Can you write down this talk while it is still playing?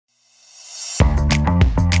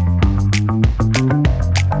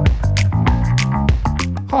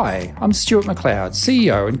Hi, I'm Stuart McLeod,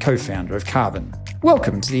 CEO and co-founder of Karbon.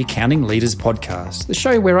 Welcome to the Accounting Leaders Podcast, the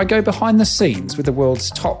show where I go behind the scenes with the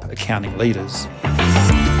world's top accounting leaders.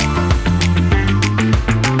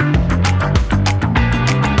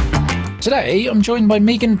 Today, I'm joined by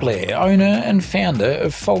Meghan Blair, owner and founder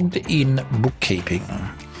of Fogged In Bookkeeping.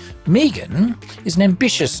 Meghan is an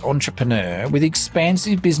ambitious entrepreneur with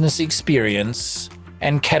expansive business experience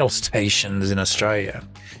and cattle stations in Australia.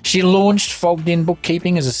 She launched Fogged In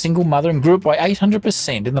Bookkeeping as a single mother and grew it by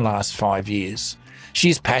 800% in the last 5 years. She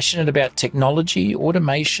is passionate about technology,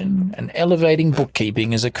 automation, and elevating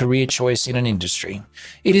bookkeeping as a career choice in an industry.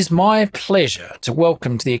 It is my pleasure to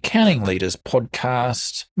welcome to the Accounting Leaders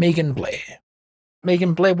Podcast, Meghan Blair.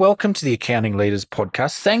 Meghan Blair, welcome to the Accounting Leaders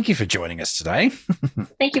Podcast. Thank you for joining us today.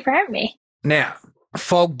 Thank you for having me. Now,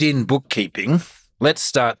 Fogged In Bookkeeping, let's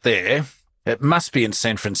start there. It must be in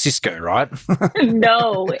San Francisco, right?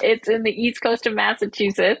 No, it's in the east coast of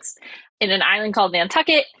Massachusetts in an island called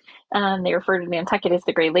Nantucket. They refer to Nantucket as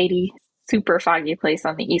the Great Lady. Super foggy place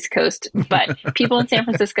on the east coast. But people in San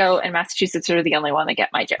Francisco and Massachusetts are the only one that get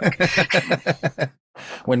my joke.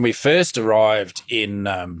 When we first arrived in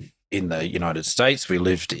the United States, we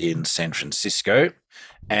lived in San Francisco.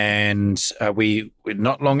 And we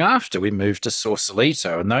not long after, we moved to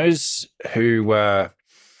Sausalito. And those who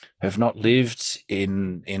have not lived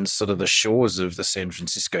in sort of the shores of the San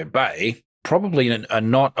Francisco Bay probably are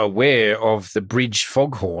not aware of the bridge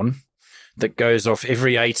foghorn that goes off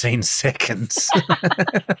every 18 seconds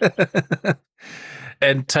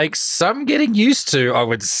and takes some getting used to, I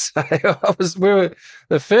would say.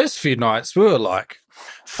 The first few nights we were like,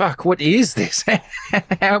 fuck, what is this?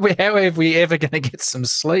 How are we ever going to get some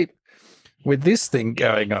sleep with this thing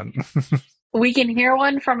going on? We can hear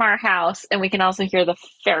one from our house, and we can also hear the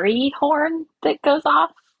ferry horn that goes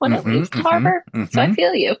off when it leaves the harbor. So I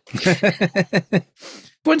feel you.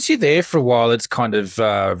 Once you're there for a while, it's kind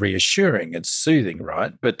of reassuring. It's soothing,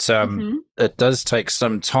 right? But it does take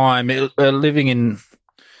some time. Living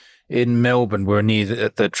in Melbourne, we're near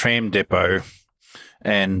the tram depot,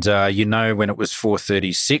 and when it was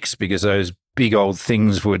 4:36 because those big old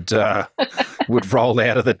things would roll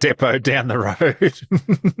out of the depot down the road.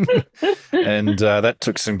 And that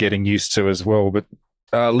took some getting used to as well. But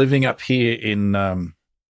living up here in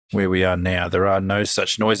where we are now, there are no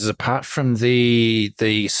such noises apart from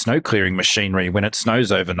the snow clearing machinery when it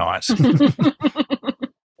snows overnight.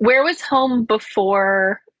 Where was home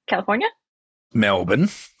before California? Melbourne,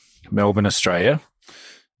 Australia.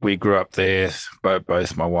 We grew up there,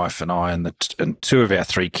 both my wife and I, and two of our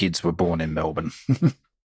three kids were born in Melbourne.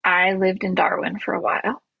 I lived in Darwin for a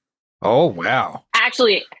while. Oh, wow.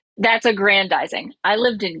 Actually, that's aggrandizing. I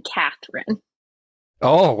lived in Catherine.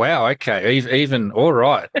 Oh, wow. Okay. Even all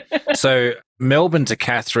right. So Melbourne to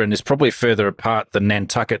Catherine is probably further apart than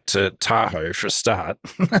Nantucket to Tahoe for a start.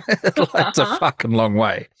 That's a fucking long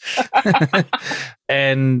way.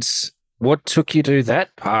 And what took you to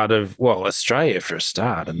that part of, Australia for a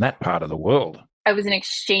start and that part of the world? I was an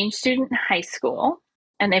exchange student in high school,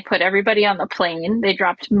 and they put everybody on the plane. They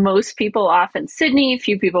dropped most people off in Sydney.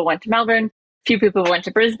 Few people went to Melbourne. Few people went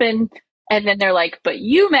to Brisbane. And then they're like, but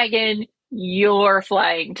you, Meghan, you're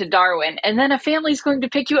flying to Darwin. And then a family's going to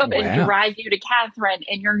pick you up and drive you to Catherine,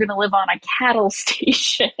 and you're going to live on a cattle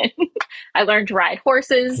station. I learned to ride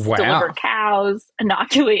horses, deliver cows,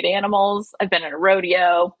 inoculate animals. I've been in a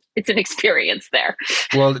rodeo. It's an experience there.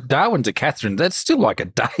 Well, Darwin to Catherine, that's still like a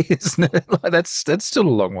day, isn't it? Like that's still a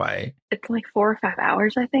long way. It's like 4 or 5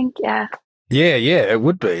 hours, I think. Yeah. Yeah, it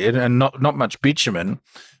would be. And not much bitumen.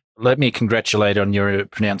 Let me congratulate on your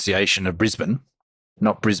pronunciation of Brisbane,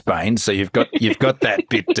 not Brisbane. So you've got that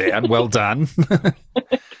bit down. Well done.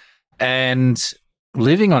 And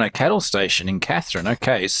living on a cattle station in Catherine.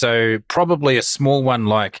 Okay, so probably a small one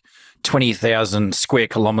like 20,000 square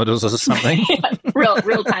kilometers or something. Yeah,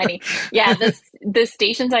 real tiny. Yeah, the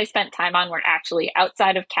stations I spent time on were actually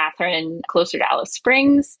outside of Catherine and closer to Alice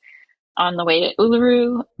Springs on the way to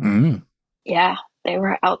Uluru. Mm. Yeah, they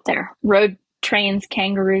were out there. Road trains,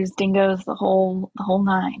 kangaroos, dingoes, the whole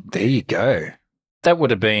nine. There you go. That would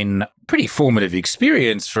have been a pretty formative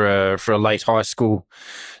experience for a late high school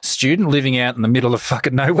student living out in the middle of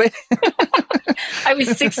fucking nowhere. I was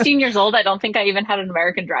 16 years old. I don't think I even had an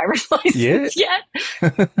American driver's license yet.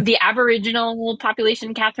 The Aboriginal population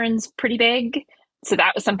in Catherine's pretty big. So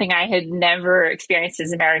that was something I had never experienced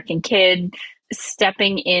as an American kid.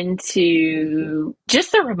 Stepping into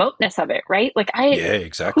just the remoteness of it, right? Like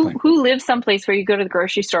exactly. Who lives someplace where you go to the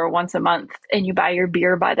grocery store once a month and you buy your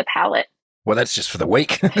beer by the pallet? Well, that's just for the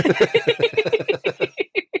week.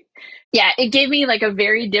 Yeah, it gave me like a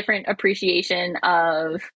very different appreciation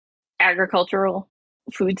of agricultural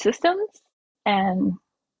food systems. And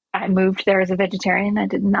I moved there as a vegetarian. I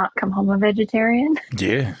did not come home a vegetarian.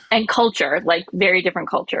 Yeah. And culture, like very different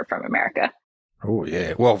culture from America. Oh,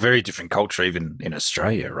 yeah. Well, very different culture even in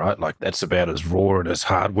Australia, right? Like that's about as raw and as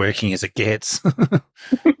hardworking as it gets.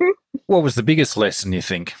 What was the biggest lesson, you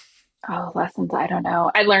think? Oh, lessons, I don't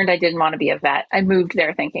know. I learned I didn't want to be a vet. I moved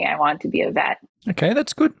there thinking I wanted to be a vet. Okay,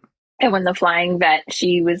 that's good. And when the flying vet,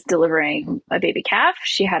 she was delivering a baby calf,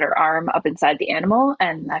 she had her arm up inside the animal,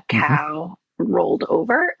 and the Hmm. cow rolled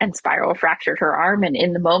over and spiral fractured her arm. And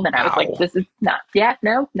in the moment, I was like, Ow. this is not, yeah,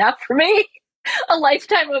 no, not for me. A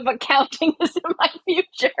lifetime of accounting is in my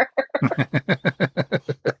future.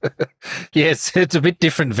 Yes, it's a bit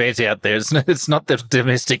different vet out there. It's not the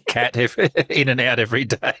domestic cat in and out every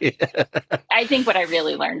day. I think what I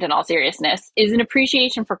really learned in all seriousness is an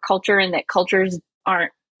appreciation for culture and that cultures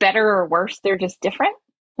aren't better or worse, they're just different.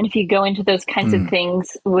 And if you go into those kinds of Mm,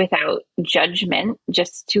 things without judgment,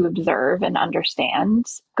 just to observe and understand,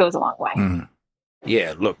 goes a long way. mm.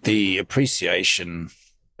 Yeah, look, the appreciation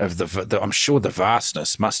of I'm sure the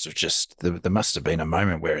vastness must have just, there must have been a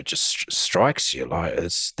moment where it just strikes you like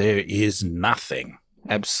there is nothing,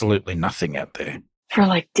 absolutely nothing out there. For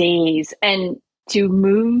like days. And to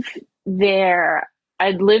move there,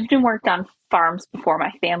 I'd lived and worked on farms before.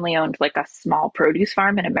 My family owned like a small produce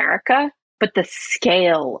farm in America, but the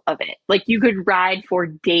scale of it, like you could ride for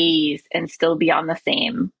days and still be on the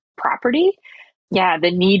same property. Yeah, the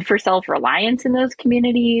need for self reliance in those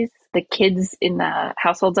communities. The kids in the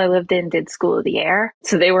households I lived in did school of the air.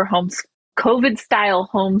 So they were COVID style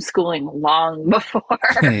homeschooling long before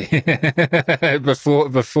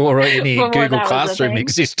Before any before Google that was a Classroom thing.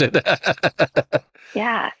 existed.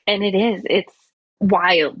 Yeah, and it's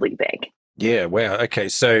wildly big. Yeah, wow. Okay,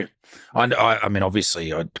 so I mean,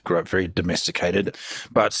 obviously, I grew up very domesticated,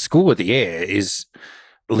 but School of the Air is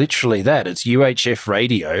literally that. It's UHF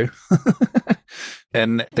radio,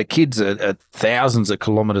 and the kids are thousands of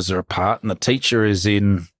kilometres apart, and the teacher is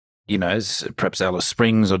in, perhaps Alice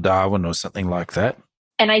Springs or Darwin or something like that.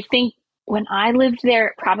 And I think when I lived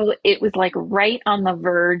there, probably it was like right on the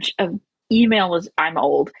verge of email was I'm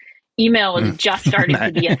old. Email was Mm. just starting No.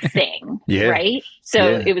 to be a thing, Yeah, right? So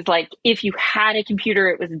yeah. it was like if you had a computer,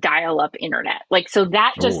 it was dial up internet. Like, so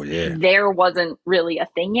that Oh, just yeah. there wasn't really a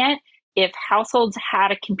thing yet. If households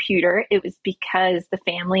had a computer, it was because the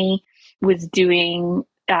family was doing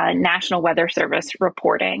National Weather Service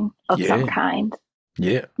reporting of some Yeah, kind.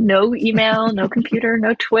 yeah. No email, no computer,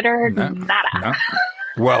 no Twitter, No, nada. no.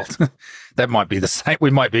 Well, that might be the same. We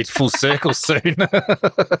might be full circle soon.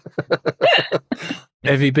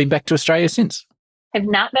 Have you been back to Australia since? Have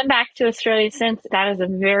not been back to Australia since. That is a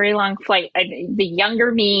very long flight. The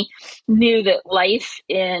younger me knew that life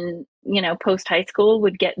in, post high school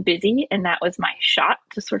would get busy. And that was my shot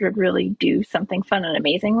to sort of really do something fun and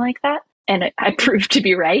amazing like that. And I proved to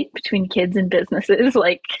be right between kids and businesses,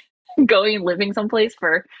 like going and living someplace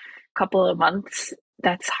for a couple of months.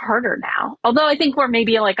 That's harder now. Although I think we're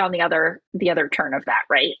maybe like on the other turn of that,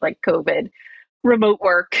 right? Like COVID, remote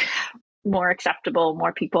work, more acceptable,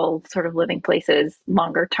 more people sort of living places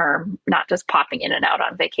longer term, not just popping in and out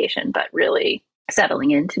on vacation, but really settling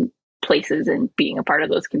into places and being a part of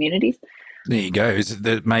those communities. There you go. Is it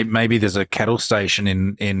that maybe there's a cattle station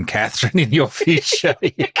in Catherine in your future?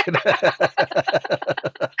 You can...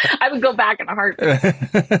 I would go back in a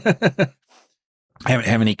heartbeat.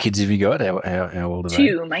 How many kids have you got? How old are they?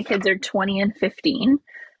 Two. My kids are 20 and 15.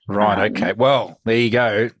 Right. Okay. Well, there you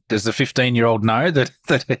go. Does the 15-year-old know that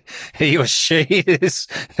he or she is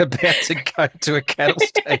about to go to a cattle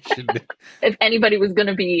station? If anybody was going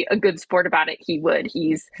to be a good sport about it, he would.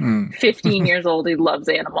 He's 15 years old. He loves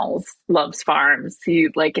animals, loves farms. He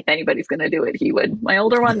like if anybody's going to do it, he would. My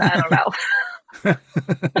older one, I don't know.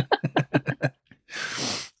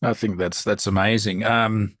 I think that's amazing.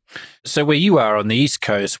 So where you are on the East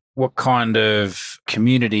Coast, what kind of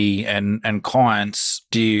community and clients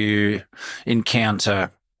do you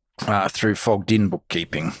encounter through Fogged In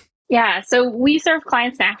Bookkeeping? Yeah, so we serve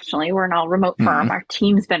clients nationally. We're an all remote firm. Mm-hmm. Our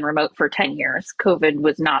team's been remote for 10 years. COVID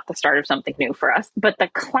was not the start of something new for us. But the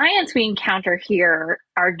clients we encounter here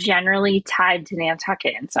are generally tied to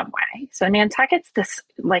Nantucket in some way. So Nantucket's this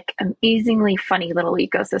like amazingly funny little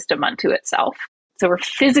ecosystem unto itself. So we're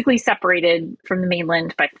physically separated from the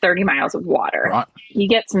mainland by 30 miles of water. Right. You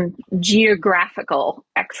get some geographical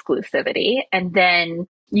exclusivity, and then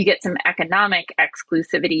you get some economic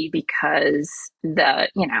exclusivity because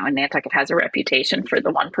Nantucket has a reputation for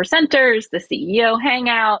the one percenters, the CEO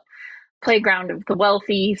hangout, playground of the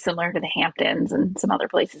wealthy, similar to the Hamptons and some other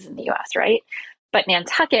places in the US, right? But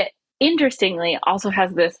Nantucket, interestingly, also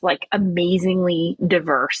has this like amazingly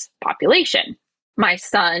diverse population. My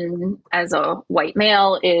son, as a white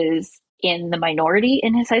male, is in the minority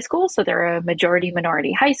in his high school. So they're a majority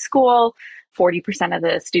minority high school. 40% of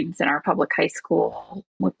the students in our public high school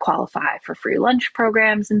would qualify for free lunch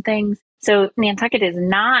programs and things. So Nantucket is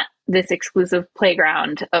not this exclusive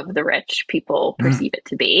playground of the rich people Mm, perceive it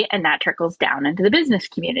to be. And that trickles down into the business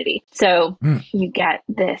community. So mm. you get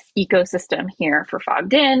this ecosystem here for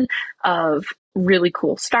Fogged In of really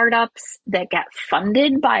cool startups that get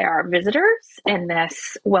funded by our visitors, and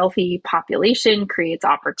this wealthy population creates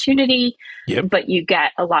opportunity. Yep. But you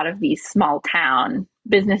get a lot of these small town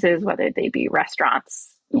businesses, whether they be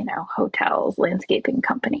restaurants, hotels, landscaping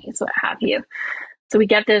companies, what have you. So we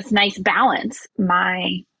get this nice balance.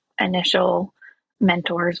 My initial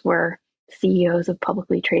mentors were CEOs of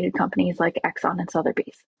publicly traded companies like Exxon and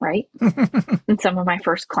Sotheby's, right? And some of my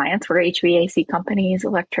first clients were HVAC companies,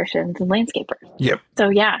 electricians, and landscapers. Yep.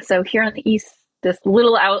 So here on the East, this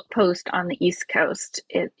little outpost on the East Coast,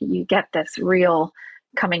 you get this real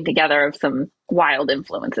coming together of some wild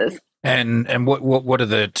influences. And what are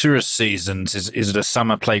the tourist seasons? Is it a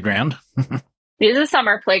summer playground? It is a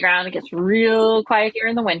summer playground. It gets real quiet here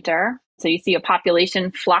in the winter. So you see a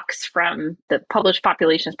population flux from the published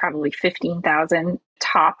population is probably 15,000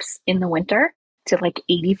 tops in the winter to like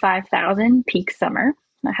 85,000 peak summer.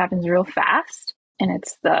 That happens real fast. And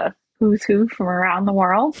it's the who's who from around the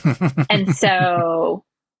world. And so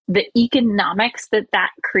the economics that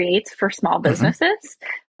creates for small businesses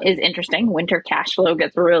is interesting. Winter cash flow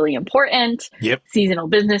gets really important. Yep. Seasonal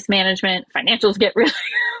business management, financials get really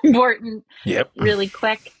important Yep. really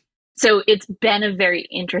quick. So it's been a very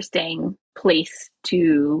interesting place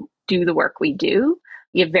to do the work we do.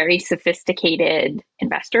 We have very sophisticated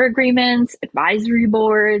investor agreements, advisory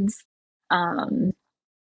boards.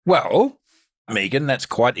 Well, Megan, that's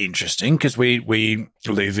quite interesting because we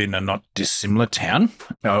live in a not dissimilar town.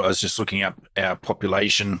 I was just looking up our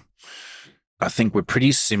population. I think we're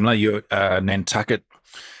pretty similar. You're Nantucket,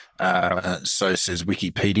 so says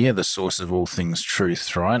Wikipedia, the source of all things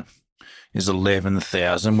truth, right? Is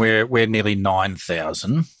 11,000. We're nearly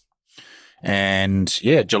 9,000. And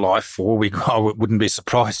yeah, July 4, I wouldn't be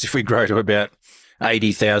surprised if we grow to about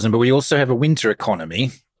 80,000. But we also have a winter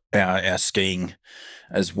economy, our skiing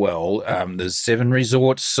as well. There's 7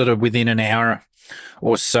 resorts sort of within an hour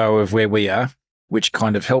or so of where we are, which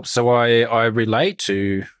kind of helps. So I relate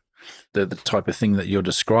to the type of thing that you're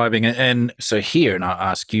describing. And so here, and I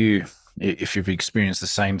ask you if you've experienced the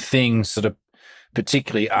same thing, sort of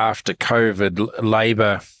particularly after COVID,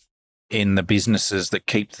 labour in the businesses that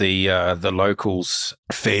keep the locals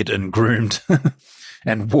fed and groomed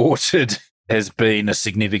and watered has been a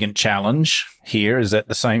significant challenge here. Is that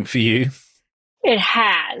the same for you? It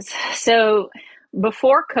has. So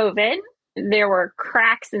before COVID, there were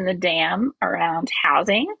cracks in the dam around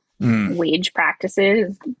housing, wage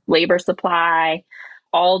practices, labor supply,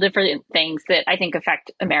 all different things that I think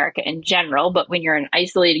affect America in general. But when you're an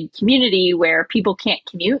isolated community where people can't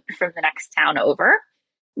commute from the next town over,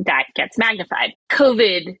 that gets magnified.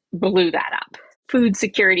 COVID blew that up. Food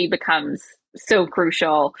security becomes so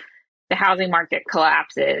crucial. The housing market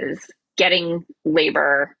collapses. Getting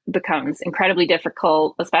labor becomes incredibly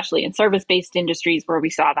difficult, especially in service-based industries where we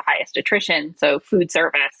saw the highest attrition. So food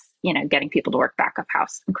service, getting people to work back of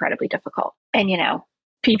house, incredibly difficult. And,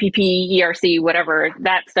 PPP, ERC, whatever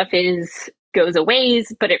that stuff is, goes a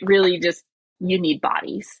ways, but it really just, you need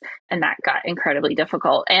bodies. And that got incredibly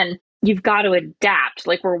difficult. And you've got to adapt.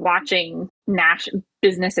 Like we're watching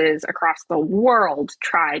businesses across the world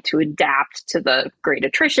try to adapt to the great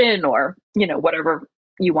attrition or, whatever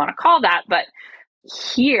you want to call that. But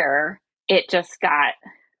here it just got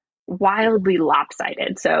wildly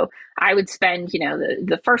lopsided. So I would spend,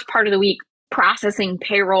 the first part of the week processing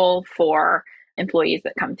payroll for employees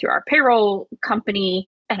that come through our payroll company.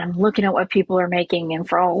 And I'm looking at what people are making. And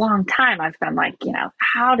for a long time, I've been like,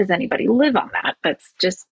 how does anybody live on that? That's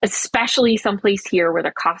just, especially someplace here where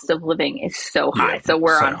the cost of living is so high. So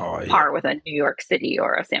we're so on par with a New York City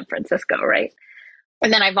or a San Francisco, right?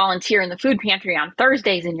 And then I volunteer in the food pantry on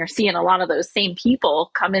Thursdays, and you're seeing a lot of those same people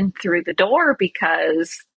come in through the door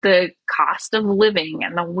because the cost of living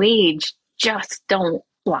and the wage just don't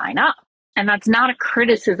line up. And that's not a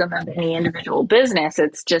criticism of any individual business.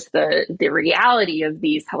 It's just the reality of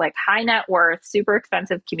these like high net worth, super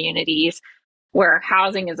expensive communities where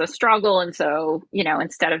housing is a struggle. And so,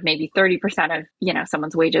 instead of maybe 30% of,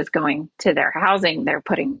 someone's wages going to their housing, they're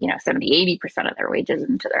putting, 70, 80% of their wages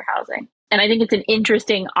into their housing. And I think it's an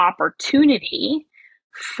interesting opportunity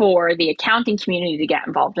for the accounting community to get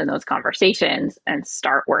involved in those conversations and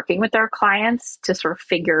start working with their clients to sort of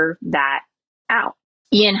figure that out.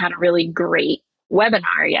 Ian had a really great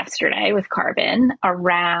webinar yesterday with Karbon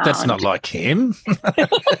That's not around like him.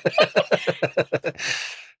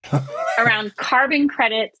 around carbon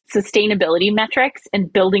credit sustainability metrics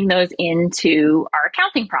and building those into our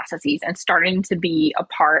accounting processes and starting to be a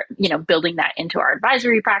part, building that into our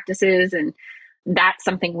advisory practices. And that's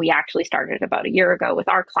something we actually started about a year ago with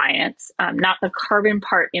our clients, not the carbon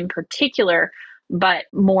part in particular, but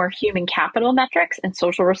more human capital metrics and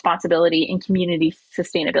social responsibility and community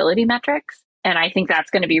sustainability metrics. And I think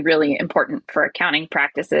that's going to be really important for accounting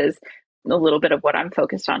practices. A little bit of what I'm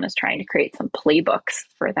focused on is trying to create some playbooks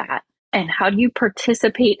for that. And how do you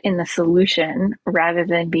participate in the solution rather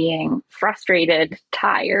than being frustrated,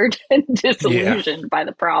 tired, and disillusioned by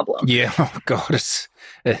the problem? Yeah. Oh, God, it's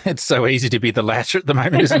so easy to be the latter at the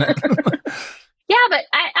moment, isn't it? Yeah, but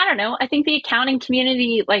I don't know. I think the accounting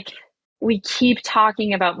community, we keep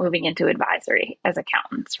talking about moving into advisory as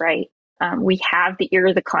accountants, right? We have the ear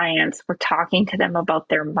of the clients. We're talking to them about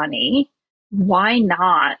their money. Why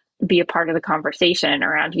not be a part of the conversation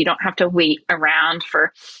around you don't have to wait around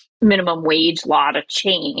for minimum wage law to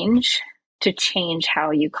change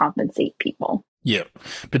how you compensate people? Yeah.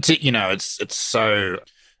 But, it's so,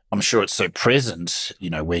 I'm sure it's so present,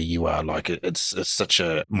 where you are. Like it's such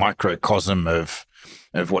a microcosm of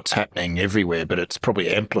what's happening everywhere, but it's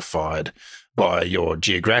probably amplified by your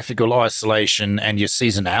geographical isolation and your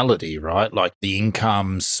seasonality, right? Like the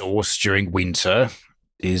income source during winter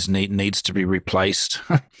needs to be replaced.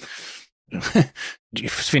 You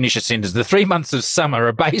finish a sentence. The 3 months of summer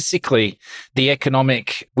are basically the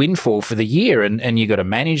economic windfall for the year, and you've got to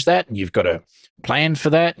manage that, and you've got to plan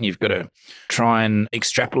for that, and you've got to try and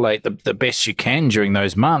extrapolate the best you can during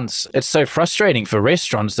those months. It's so frustrating for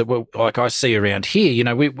restaurants that like I see around here.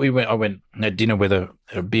 I went and had dinner with a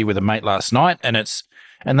beer with a mate last night, and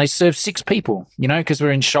they serve 6 people, because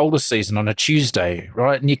we're in shoulder season on a Tuesday,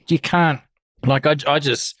 right? And you can't. Like, I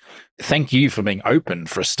just thank you for being open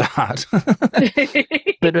for a start.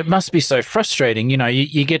 But it must be so frustrating.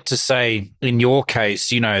 You get to say, in your case,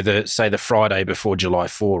 the Friday before July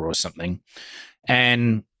 4 or something,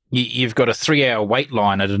 and you've got a 3-hour wait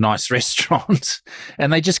line at a nice restaurant,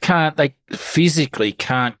 and they physically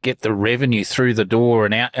can't get the revenue through the door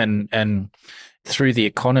and out and through the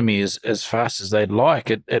economy as fast as they'd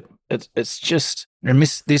like. It's just,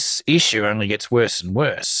 this issue only gets worse and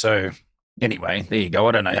worse. So, anyway, there you go.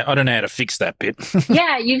 I don't know how to fix that bit.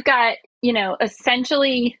 Yeah, you've got,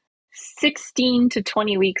 essentially 16 to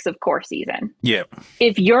 20 weeks of core season. Yeah.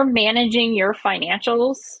 If you're managing your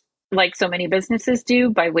financials like so many businesses do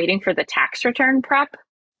by waiting for the tax return prep,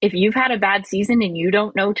 if you've had a bad season and you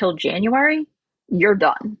don't know till January, you're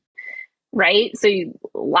done, right? So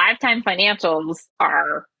lifetime financials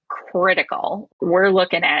are critical. We're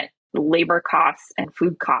looking at labor costs and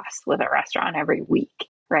food costs with a restaurant every week,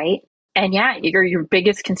 right? And yeah, your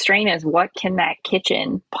biggest constraint is what can that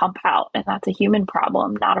kitchen pump out? And that's a human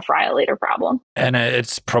problem, not a fry-later problem. And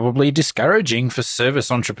it's probably discouraging for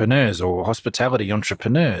service entrepreneurs or hospitality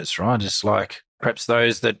entrepreneurs, right? It's like perhaps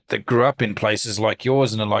those that grew up in places like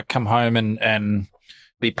yours and are like, come home and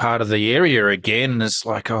be part of the area again. And it's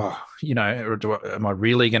like, am I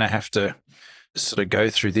really going to have to sort of go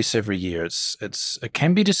through this every year? It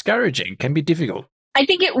can be discouraging, can be difficult. I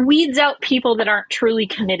think it weeds out people that aren't truly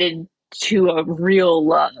committed to a real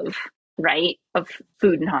love, right, of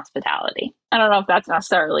food and hospitality. I don't know if that's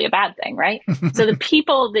necessarily a bad thing, right? So the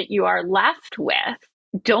people that you are left with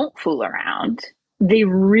don't fool around. They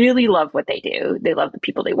really love what they do. They love the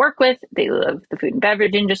people they work with. They love the food and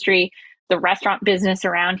beverage industry. The restaurant business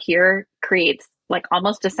around here creates like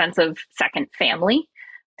almost a sense of second family.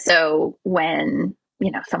 So when,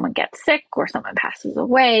 someone gets sick or someone passes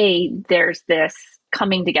away, there's this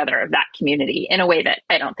coming together of that community in a way that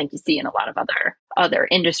I don't think you see in a lot of other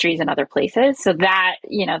industries and other places. So that,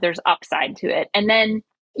 there's upside to it. And then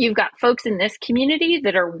you've got folks in this community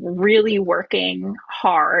that are really working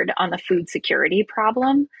hard on the food security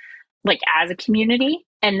problem, like as a community.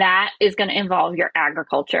 And that is going to involve your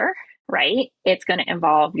agriculture, right? It's going to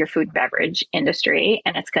involve your food and beverage industry,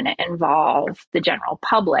 and it's going to involve the general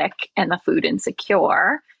public and the food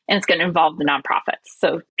insecure. And it's going to involve the nonprofits,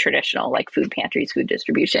 so traditional like food pantries, food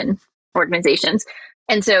distribution organizations.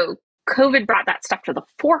 And so COVID brought that stuff to the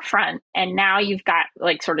forefront. And now you've got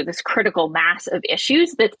like sort of this critical mass of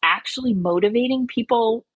issues that's actually motivating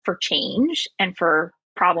people for change and for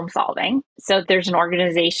problem solving. So there's an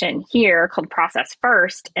organization here called Process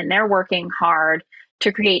First, and they're working hard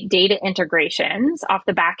to create data integrations off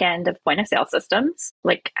the back end of point of sale systems,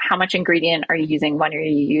 like how much ingredient are you using, when are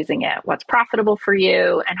you using it, what's profitable for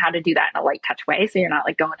you, and how to do that in a light touch way so you're not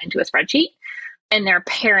like going into a spreadsheet. And they're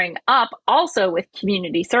pairing up also with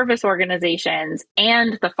community service organizations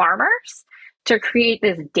and the farmers to create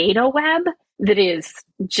this data web that is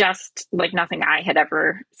just like nothing I had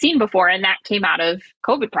ever seen before. And that came out of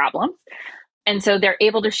COVID problems. And so they're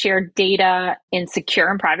able to share data in secure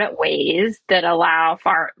and private ways that allow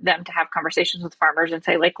them to have conversations with farmers and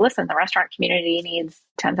say, like, listen, the restaurant community needs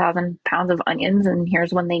 10,000 pounds of onions, and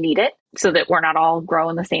here's when they need it, so that we're not all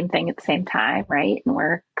growing the same thing at the same time, right? And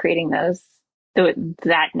we're creating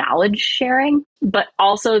that knowledge sharing. But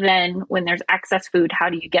also then when there's excess food,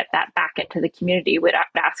 how do you get that back into the community without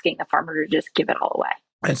asking the farmer to just give it all away?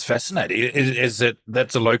 That's fascinating.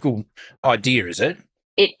 That's a local idea, is it?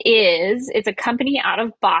 It is. It's a company out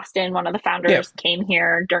of Boston. One of the founders came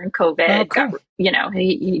here during COVID. Oh, cool.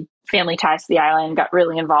 He family ties to the island, got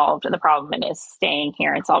really involved in the problem, and is staying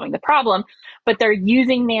here and solving the problem. But they're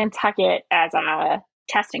using Nantucket as a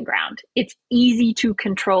testing ground. It's easy to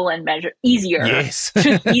control and measure. Easier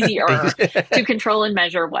to control and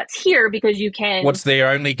measure what's here, because you can. What's there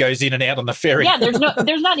only goes in and out on the ferry. Yeah, there's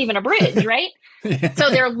not even a bridge, right? Yeah. So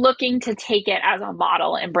they're looking to take it as a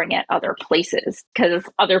model and bring it other places, because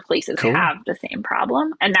other places have the same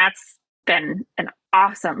problem. And that's been an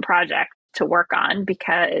awesome project to work on,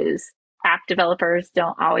 because app developers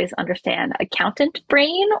don't always understand accountant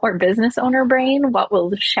brain or business owner brain. What will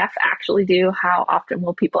the chef actually do? How often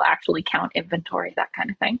will people actually count inventory? That kind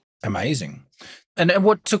of thing. Amazing. And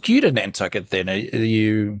what took you to Nantucket then?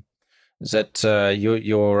 Is that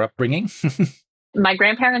your upbringing? My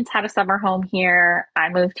grandparents had a summer home here. I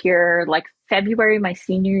moved here like February, my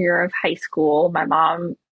senior year of high school. My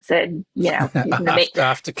mom said,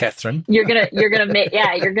 after Catherine, you're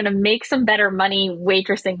gonna make some better money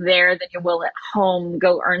waitressing there than you will at home.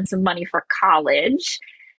 Go earn some money for college.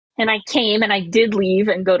 And I came, and I did leave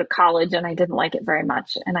and go to college, and I didn't like it very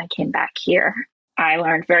much. And I came back here. I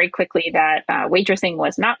learned very quickly that waitressing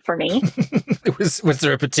was not for me. Was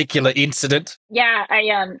there a particular incident? Yeah,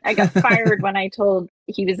 I got fired when I told,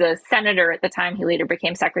 he was a senator at the time. He later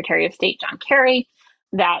became Secretary of State, John Kerry,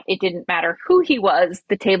 that it didn't matter who he was,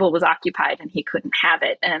 the table was occupied and he couldn't have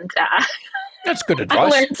it. And that's good advice.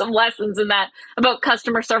 I learned some lessons in that about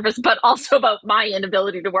customer service, but also about my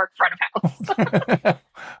inability to work front of house.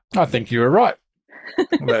 I think you were right.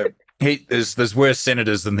 There's worse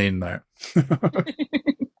senators than him, though.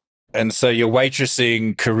 And so your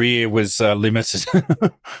waitressing career was limited.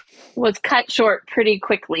 Was cut short pretty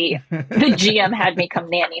quickly. The GM had me come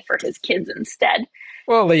nanny for his kids instead.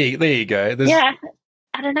 Well, there you go. Yeah,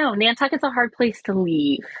 I don't know. Nantucket's a hard place to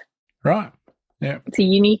leave. Right. Yeah. It's a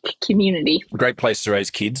unique community. Great place to raise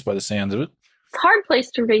kids, by the sounds of it. It's a hard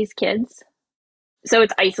place to raise kids. So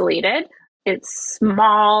it's isolated. It's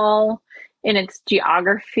small in its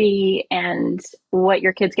geography and what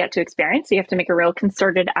your kids get to experience. So you have to make a real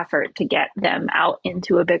concerted effort to get them out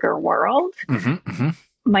into a bigger world. Mm-hmm, mm-hmm.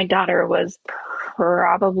 My daughter was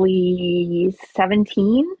probably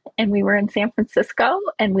 17 and we were in San Francisco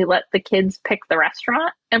and we let the kids pick the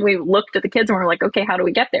restaurant and we looked at the kids and we're like, okay, how do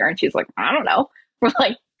we get there? And she's like, I don't know. We're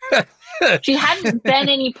like, she hadn't been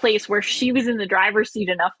any place where she was in the driver's seat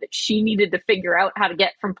enough that she needed to figure out how to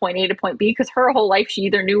get from point A to point B, because her whole life she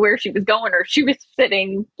either knew where she was going or she was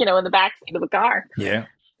sitting, in the back seat of the car. Yeah.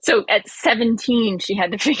 So at 17, she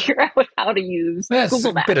had to figure out how to use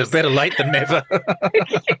Google Maps. Better late than never.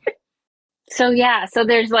 So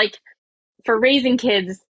there's for raising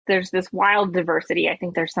kids, there's this wild diversity. I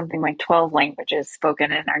think there's something like 12 languages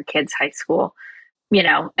spoken in our kids' high school.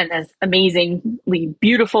 And this amazingly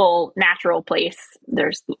beautiful natural place.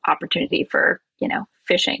 There's opportunity for,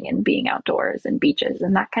 fishing and being outdoors and beaches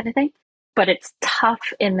and that kind of thing. But it's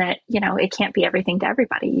tough in that, it can't be everything to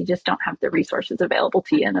everybody. You just don't have the resources available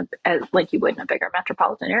to you like you would in a bigger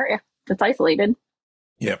metropolitan area. It's isolated.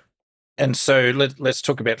 Yeah. And so let's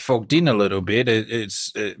talk about Fogged In a little bit.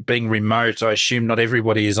 It's being remote. I assume not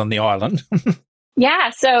everybody is on the island.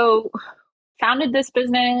 Yeah. So founded this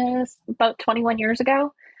business about 21 years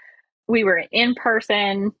ago. We were an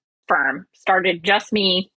in-person firm, started just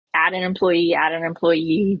me, add an employee,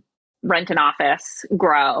 rent an office,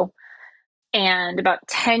 grow. And about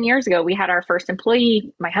 10 years ago, we had our first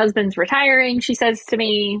employee. My husband's retiring. She says to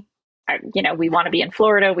me, we want to be in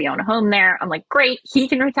Florida. We own a home there. I'm like, great. He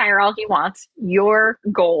can retire all he wants. You're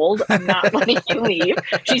gold. I'm not letting you leave.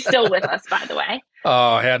 She's still with us, by the way.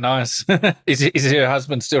 Oh, how nice. Is your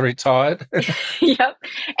husband still retired? Yep.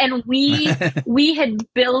 And we had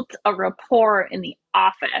built a rapport in the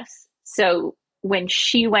office. So when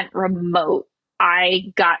she went remote,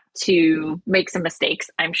 I got to make some mistakes,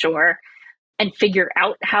 I'm sure, and figure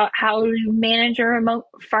out how to manage a remote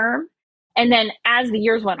firm. And then as the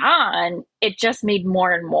years went on, it just made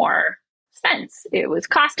more and more expense. It was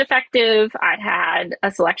cost effective. I had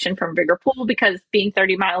a selection from a bigger pool because being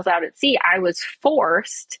 30 miles out at sea, I was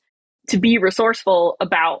forced to be resourceful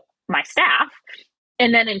about my staff.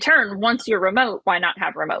 And then in turn, once you're remote, why not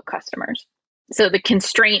have remote customers? So the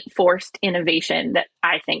constraint forced innovation that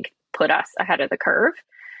I think put us ahead of the curve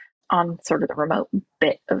on sort of the remote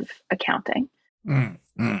bit of accounting.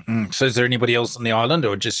 So is there anybody else on the island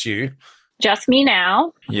or just you? Just me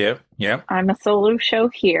now. Yeah. I'm a solo show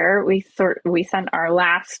here. We sent our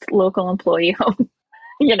last local employee home,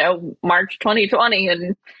 March 2020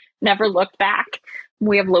 and never looked back.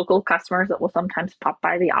 We have local customers that will sometimes pop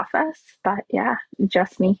by the office, but yeah,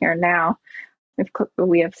 just me here now.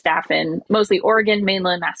 We have staff in mostly Oregon,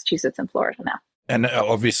 mainland Massachusetts, and Florida now. And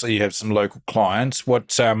obviously you have some local clients.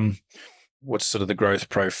 What's sort of the growth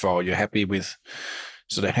profile? You're happy with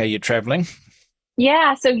sort of how you're traveling?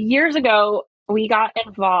 Yeah. So years ago, we got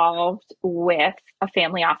involved with a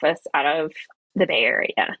family office out of the Bay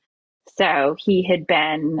Area. So he had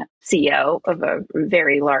been CEO of a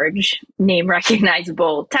very large, name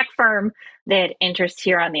recognizable tech firm. They had interests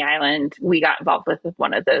here on the island. We got involved with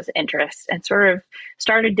one of those interests and sort of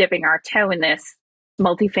started dipping our toe in this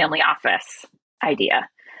multifamily office idea.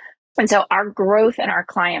 And so our growth and our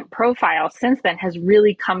client profile since then has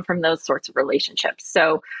really come from those sorts of relationships.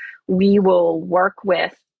 So we will work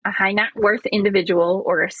with a high net worth individual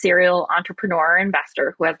or a serial entrepreneur or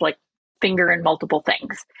investor who has like finger in multiple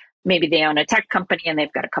things. Maybe they own a tech company and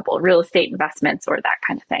they've got a couple of real estate investments or that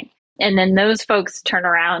kind of thing. And then those folks turn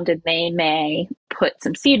around and they may put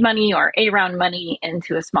some seed money or A-round money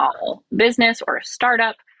into a small business or a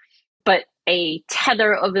startup. But a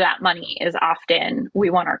tether of that money is often, we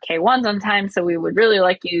want our K1s on time, so we would really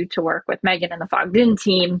like you to work with Meghan and the Fogged In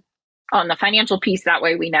team on the financial piece. That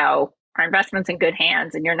way we know our investment's in good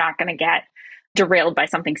hands and you're not going to get derailed by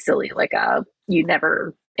something silly like you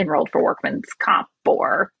never enrolled for workman's comp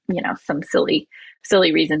or, some silly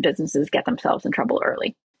reason businesses get themselves in trouble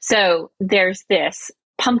early. So there's this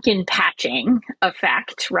pumpkin patching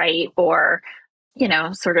effect, right? Or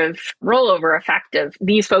sort of rollover effect of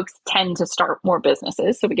these folks tend to start more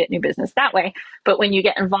businesses. So we get new business that way. But when you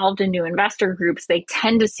get involved in new investor groups, they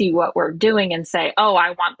tend to see what we're doing and say, oh, I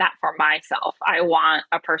want that for myself. I want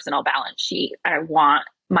a personal balance sheet. I want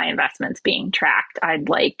my investments being tracked. I'd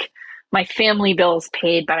like my family bills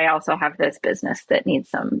paid, but I also have this business that needs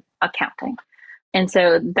some accounting. And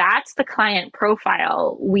so that's the client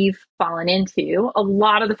profile we've fallen into. A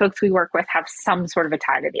lot of the folks we work with have some sort of a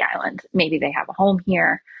tie to the island. Maybe they have a home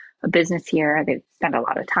here, a business here. They've spent a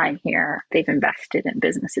lot of time here. They've invested in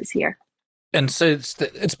businesses here. And so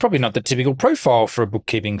it's probably not the typical profile for a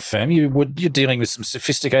bookkeeping firm. You're dealing with some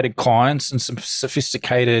sophisticated clients and some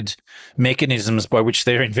sophisticated mechanisms by which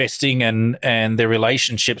they're investing, and their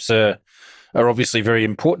relationships are obviously very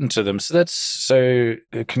important to them. So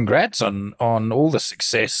congrats on all the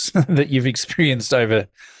success that you've experienced over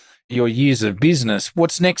your years of business.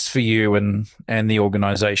 What's next for you and the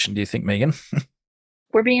organization, do you think, Meghan?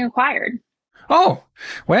 We're being acquired. Oh,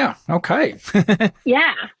 wow. Okay.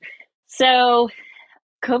 Yeah. So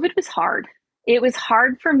COVID was hard. It was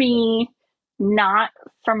hard for me, not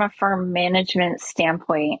from a firm management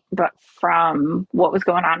standpoint, but from what was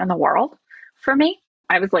going on in the world for me.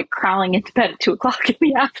 I was like crawling into bed at 2:00 in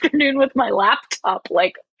the afternoon with my laptop,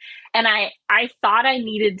 and I thought I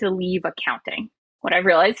needed to leave accounting. What I've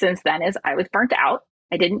realized since then is I was burnt out.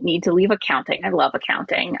 I didn't need to leave accounting. I love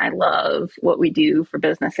accounting. I love what we do for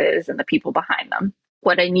businesses and the people behind them.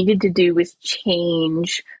 What I needed to do was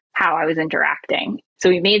change how I was interacting. So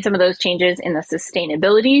we made some of those changes in the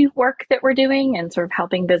sustainability work that we're doing and sort of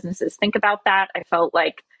helping businesses think about that. I felt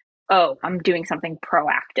like, oh, I'm doing something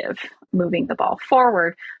proactive, moving the ball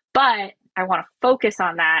forward, but I want to focus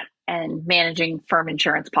on that, and managing firm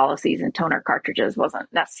insurance policies and toner cartridges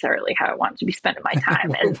wasn't necessarily how I wanted to be spending my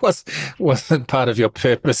time. And wasn't part of your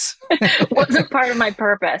purpose. wasn't part of my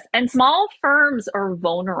purpose. And small firms are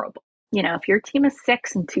vulnerable. If your team is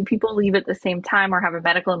 6 and 2 people leave at the same time or have a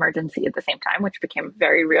medical emergency at the same time, which became a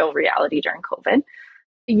very real reality during COVID,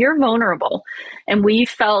 you're vulnerable. And we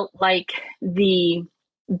felt like the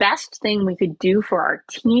best thing we could do for our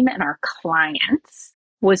team and our clients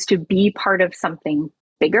was to be part of something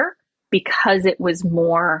bigger because it was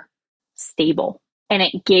more stable. And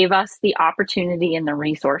it gave us the opportunity and the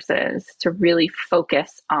resources to really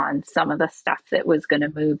focus on some of the stuff that was going to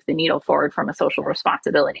move the needle forward from a social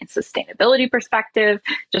responsibility and sustainability perspective,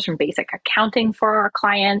 just from basic accounting for our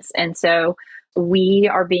clients. And so we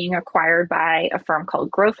are being acquired by a firm called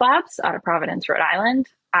GrowthLab out of Providence, Rhode Island.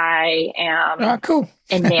 I am cool.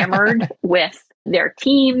 enamored with their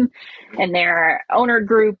team and their owner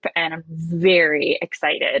group. And I'm very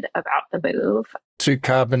excited about the move. Two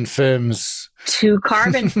carbon firms. Two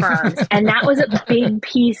carbon firms. And that was a big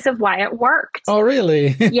piece of why it worked. Oh,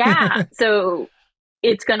 really? Yeah. So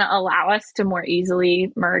it's going to allow us to more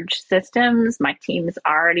easily merge systems. My team is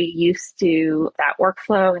already used to that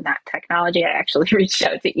workflow and that technology. I actually reached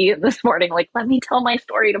out to Ian this morning, like, let me tell my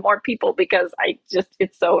story to more people because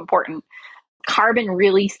it's so important. Karbon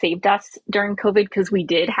really saved us during COVID because we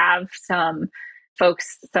did have some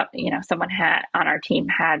folks, someone had on our team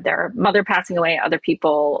had their mother passing away. Other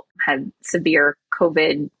people had severe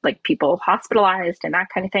COVID, like people hospitalized and that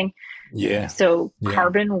kind of thing. Yeah. So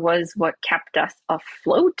Karbon was what kept us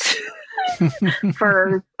afloat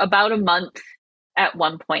for about a month at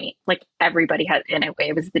one point. Like everybody had, in a way,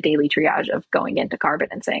 it was the daily triage of going into Karbon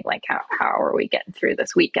and saying, like, how are we getting through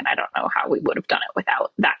this week? And I don't know how we would have done it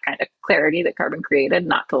without that kind of clarity that Karbon created,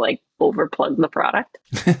 not to like overplug the product.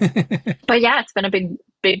 But yeah, it's been a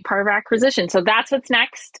big part of our acquisition. So that's what's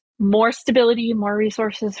next. More stability, more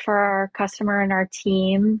resources for our customer and our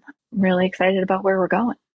team. I'm really excited about where we're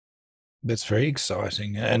going. That's very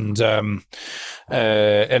exciting. And does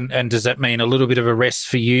that mean a little bit of a rest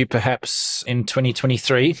for you perhaps in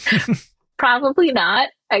 2023? Probably not.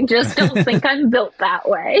 I just don't think I'm built that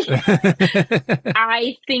way.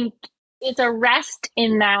 I think it's a rest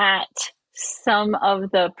in that some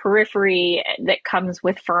of the periphery that comes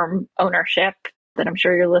with firm ownership that I'm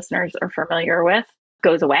sure your listeners are familiar with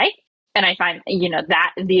goes away. And I find,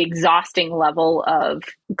 that the exhausting level of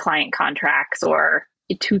client contracts or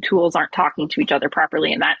two tools aren't talking to each other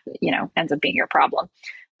properly, and that, ends up being your problem.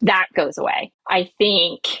 That goes away. I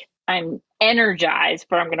think I'm energized,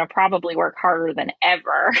 but I'm going to probably work harder than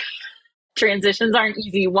ever. Transitions aren't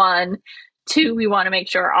easy. 1, 2, we want to make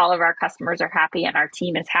sure all of our customers are happy and our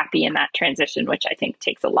team is happy in that transition, which I think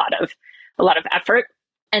takes a lot of effort.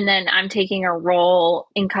 And then I'm taking a role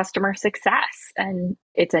in customer success, and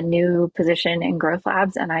it's a new position in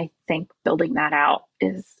GrowthLabs. And I think building that out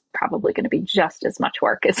is probably going to be just as much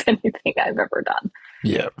work as anything I've ever done.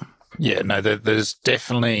 Yeah. Yeah. No, there's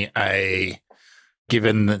definitely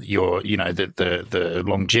given that your, the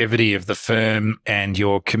longevity of the firm and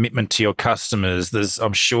your commitment to your customers,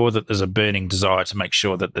 I'm sure that there's a burning desire to make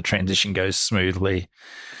sure that the transition goes smoothly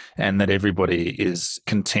and that everybody is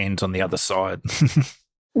content on the other side.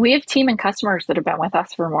 We have team and customers that have been with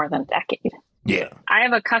us for more than a decade. Yeah. I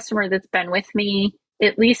have a customer that's been with me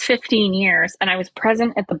at least 15 years, and I was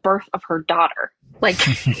present at the birth of her daughter. Like,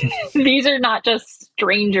 these are not just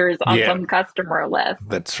strangers on some customer list.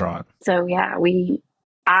 That's right. So yeah,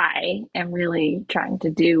 I am really trying to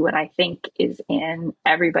do what I think is in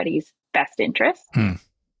everybody's best interest.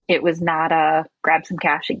 It was not a grab some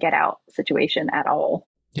cash and get out situation at all.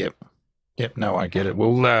 Yep. No, I get it.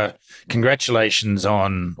 Well, congratulations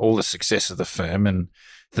on all the success of the firm, and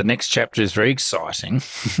the next chapter is very exciting.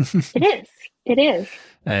 It is.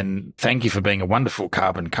 And thank you for being a wonderful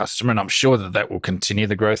Karbon customer, and I'm sure that will continue.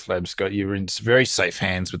 The GrowthLab's you're in very safe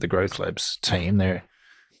hands with the GrowthLab's team. They're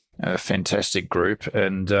a fantastic group,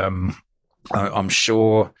 and I'm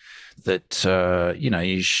sure that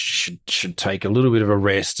you should take a little bit of a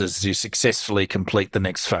rest as you successfully complete the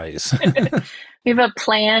next phase. We have a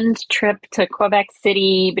planned trip to Quebec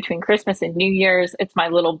City between Christmas and New Year's. It's my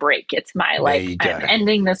little break. It's my I'm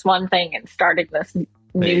ending this one thing and starting this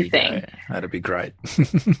new thing. That'd be great.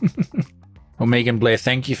 Well, Meghan Blair,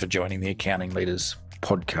 thank you for joining the Accounting Leaders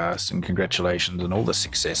podcast, and congratulations on all the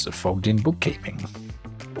success of Fogged In Bookkeeping.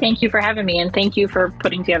 Thank you for having me, and thank you for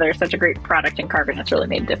putting together such a great product in Karbon. It's really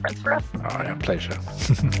made a difference for us. Oh, yeah, pleasure.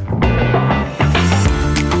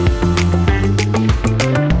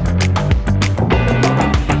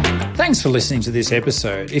 Thanks for listening to this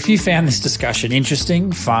episode. If you found this discussion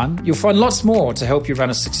interesting, fun, you'll find lots more to help you run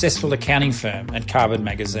a successful accounting firm at Karbon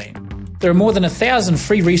Magazine. There are more than 1,000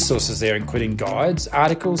 free resources there, including guides,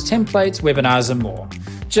 articles, templates, webinars, and more.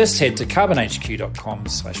 Just head to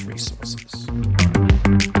karbonhq.com/resources.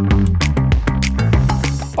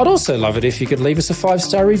 I'd also love it if you could leave us a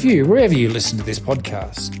 5-star review wherever you listen to this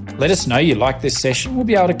podcast. Let us know you like this session. We'll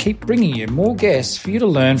be able to keep bringing you more guests for you to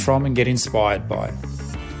learn from and get inspired by.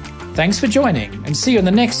 Thanks for joining, and see you in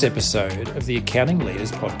the next episode of the Accounting Leaders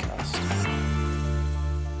Podcast.